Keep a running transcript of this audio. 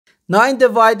9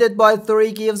 divided by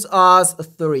 3 gives us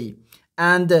 3.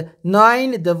 And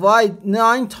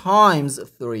 9 times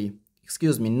 3.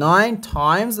 9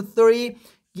 times 3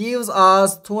 gives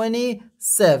us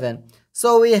 27.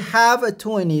 So we have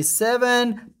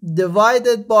 27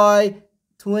 divided by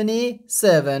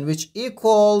 27, which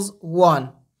equals 1.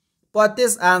 But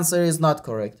this answer is not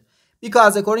correct,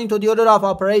 because according to the order of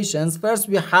operations, first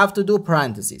we have to do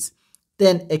parentheses,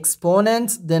 then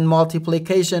exponents, then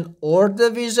multiplication or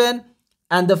division,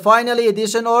 and finally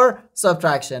addition or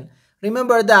subtraction.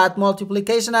 Remember that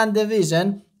multiplication and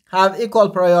division have equal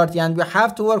priority and we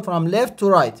have to work from left to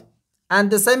right. And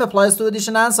the same applies to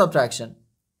addition and subtraction.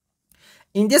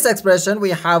 In this expression,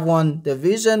 we have one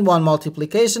division, one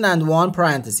multiplication, and one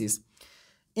parenthesis.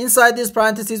 Inside this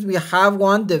parenthesis, we have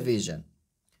one division.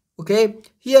 Okay,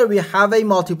 here we have a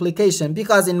multiplication,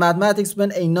 because in mathematics,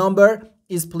 when a number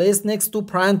is placed next to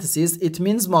parentheses, it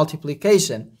means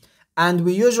multiplication. And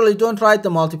we usually don't write the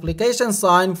multiplication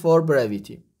sign for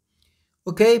brevity.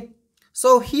 Okay,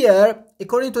 so here,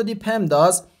 according to the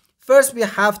PEMDAS, first we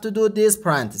have to do this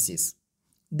parenthesis,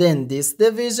 then this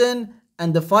division,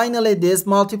 and finally this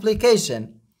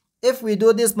multiplication. If we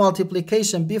do this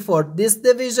multiplication before this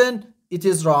division, it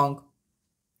is wrong.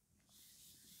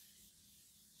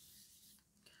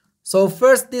 So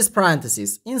first this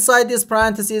parenthesis. Inside this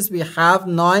parenthesis we have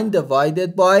 9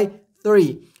 divided by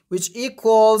 3, which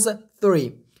equals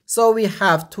 3. So we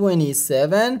have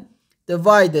 27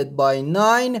 divided by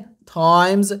 9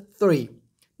 times 3.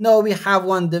 Now we have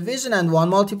one division and one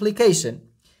multiplication.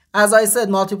 As I said,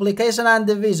 multiplication and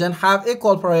division have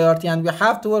equal priority and we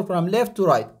have to work from left to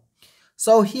right.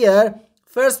 So here,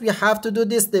 first we have to do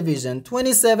this division.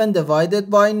 27 divided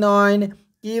by 9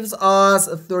 gives us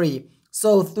 3.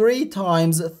 So 3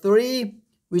 times 3,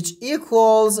 which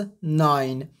equals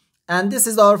 9. And this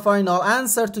is our final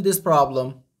answer to this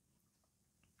problem.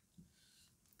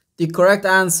 The correct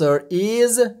answer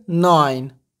is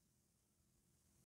 9.